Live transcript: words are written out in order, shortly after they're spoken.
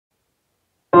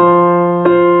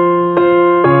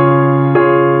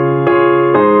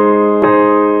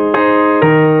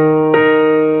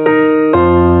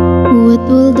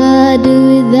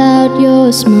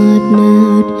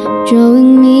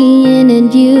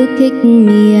kicking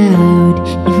me out.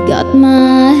 You've got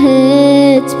my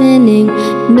head spinning,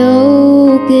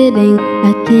 no kidding,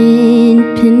 I can't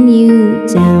pin you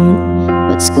down.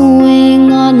 What's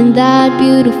going on in that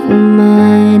beautiful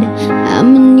mind?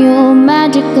 I'm in your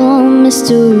magical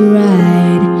mystery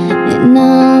ride, and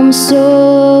I'm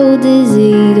so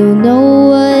dizzy, don't know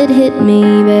what hit me,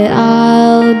 but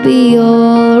I'll be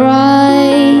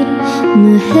alright.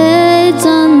 My head's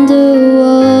underwater,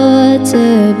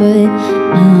 but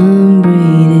I'm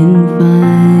breathing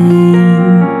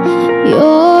fine.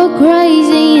 You're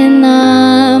crazy and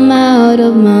I'm out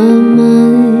of my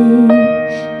mind.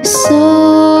 'Cause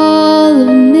all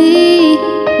of me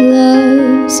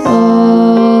loves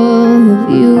all of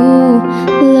you.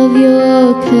 Love your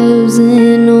curves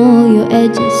and all your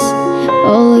edges,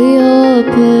 all your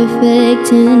perfect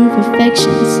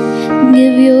imperfections.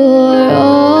 Give your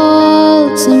all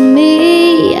to me,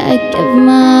 I give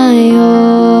my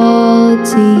all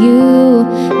to you.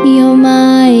 You're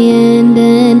my end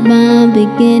and my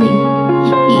beginning.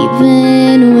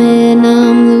 Even when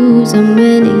I'm losing, I'm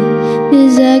winning,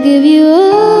 'cause I give you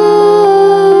all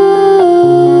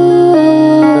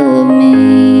of me,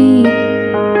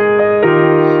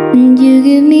 and you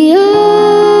give me all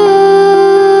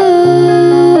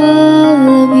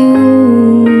of you.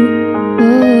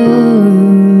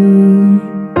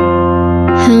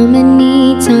 How many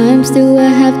times do I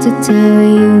have to tell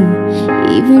you?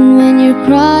 Even when you're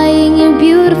crying, you're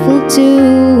beautiful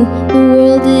too. The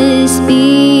world is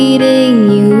beating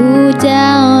you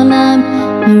down. I'm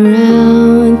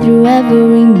around through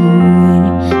every mood.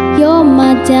 You're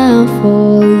my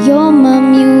downfall, you're my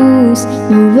muse,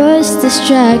 my worst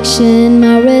distraction,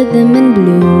 my rhythm and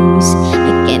blues.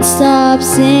 I can't stop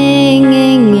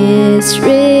singing, it's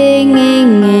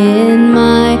ringing in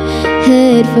my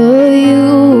head for you.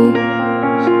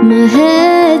 My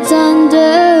head's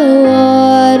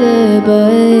underwater,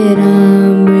 but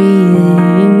I'm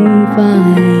breathing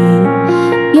fine.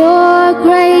 You're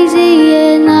crazy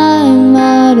and I'm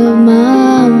out of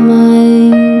my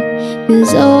mind,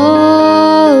 'cause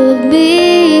all of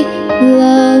me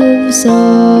loves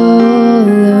all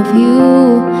of you.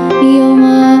 You're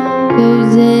my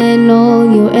curves and all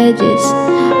your edges,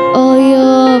 all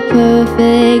your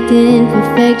perfect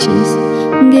imperfections.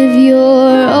 Give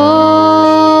your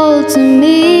all to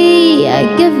me, I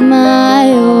give my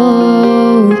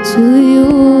all to you.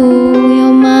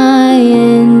 You're my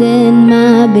end and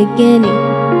my beginning.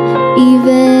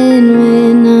 Even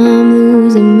when I'm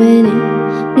losing, I'm winning,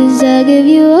 'cause I give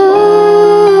you all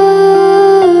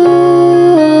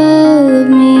of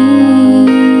me,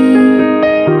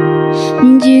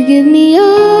 and you give me all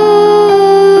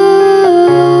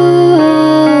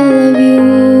of you.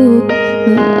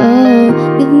 Oh,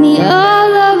 give me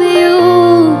all of you,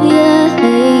 yeah.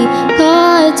 Hey,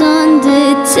 cards on the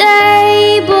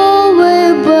table,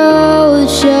 we're both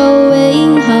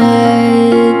showing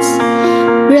hearts,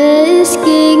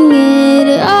 risking it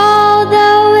all,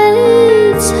 though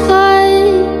it's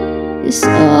hard. 'Cause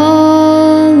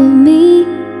all of me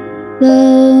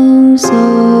loves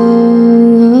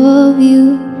all of you.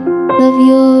 Love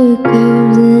your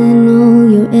curves and all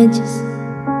your edges,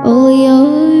 all your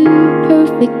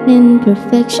perfect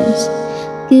imperfections.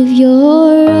 Give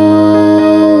your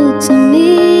all to me,